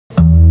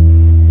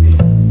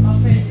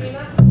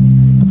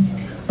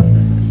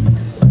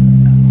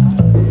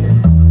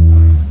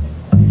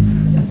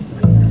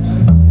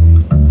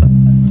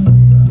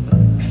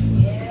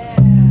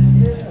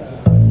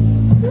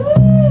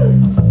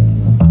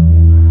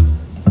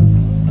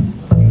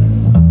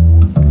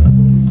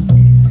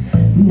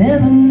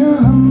Never know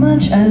how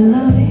much I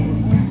love you,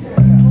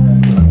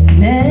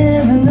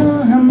 never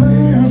know how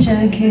much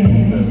I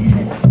care.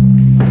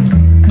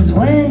 'Cause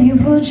when you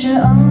put your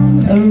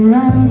arms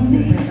around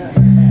me,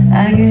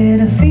 I get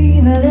a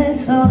fever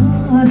that's so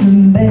hard to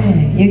bear.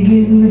 You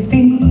give me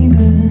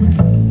fever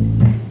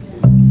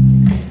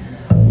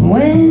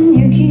when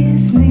you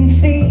kiss me,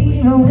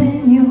 fever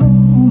when you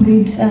hold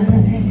me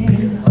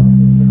tight.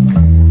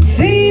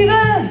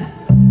 Fever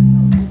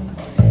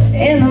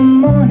in the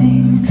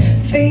morning,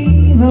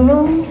 fever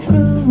all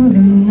through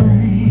the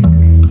night.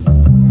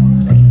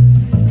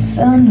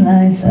 Sun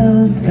lights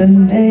up the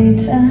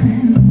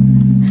daytime,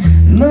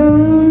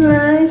 moon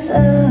lights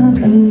up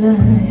the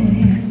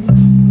night.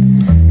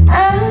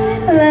 I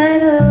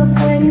light up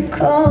when you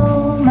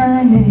call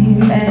my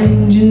name,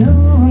 and you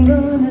know I'm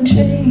gonna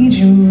treat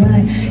you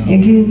right. You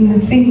give me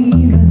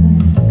fever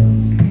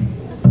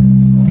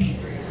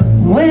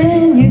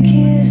when you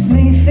kiss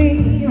me,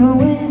 fever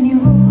when you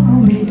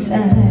hold me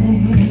tight.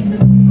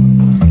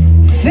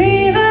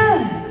 Fever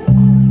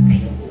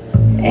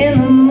in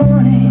the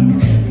morning,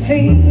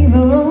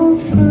 fever all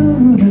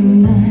through the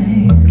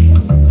night.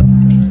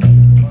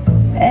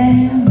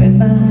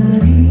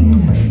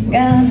 Everybody's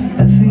got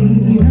the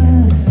fever,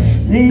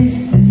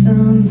 this is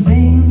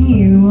something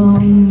you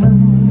all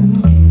know.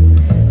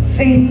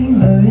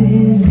 Fever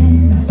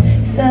isn't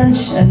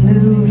such a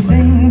new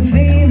thing,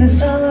 fever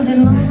started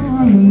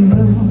long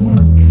ago.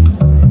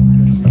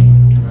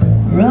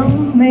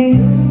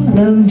 Romeo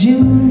loved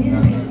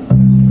Juliet,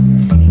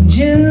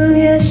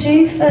 Juliet, she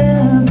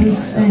felt the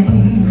same.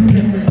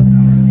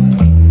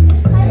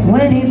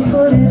 When he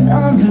put his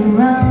arms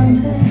around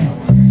her,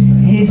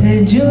 he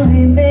said,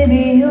 Julie,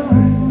 baby, you're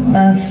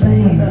my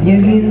flame. You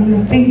give me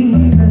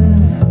fever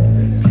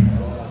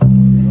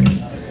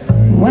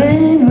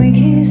when we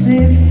kiss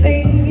it,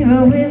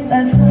 fever with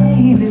that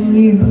flame in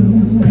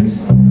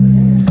use.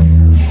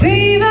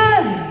 Fever,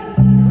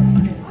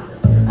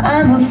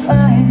 I'm a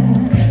fire,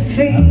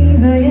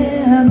 fever,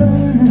 yeah, I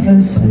burn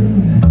for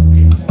soon.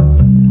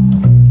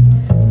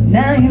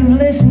 Now you've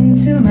listened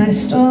to my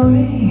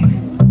story,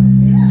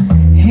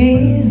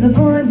 here's the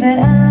point that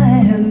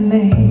I have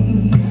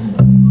made.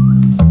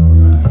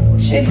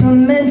 Chicks were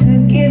meant to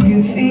give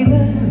you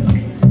fever,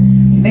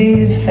 be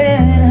it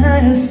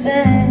Fahrenheit or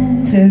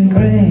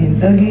centigrade,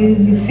 they'll give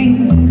you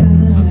fever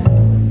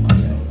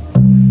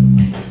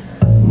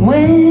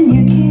when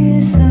you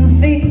kiss them,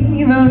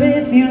 fever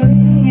if you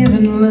live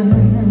and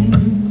learn.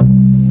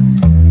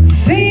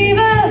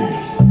 Fever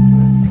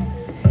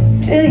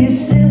till you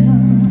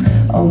sizzle,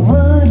 oh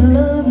what a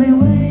lovely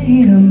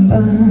way to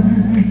burn.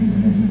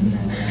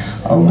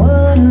 Oh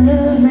what a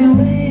lovely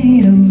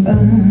way to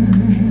burn.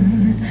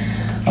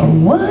 Oh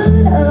what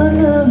a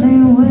lovely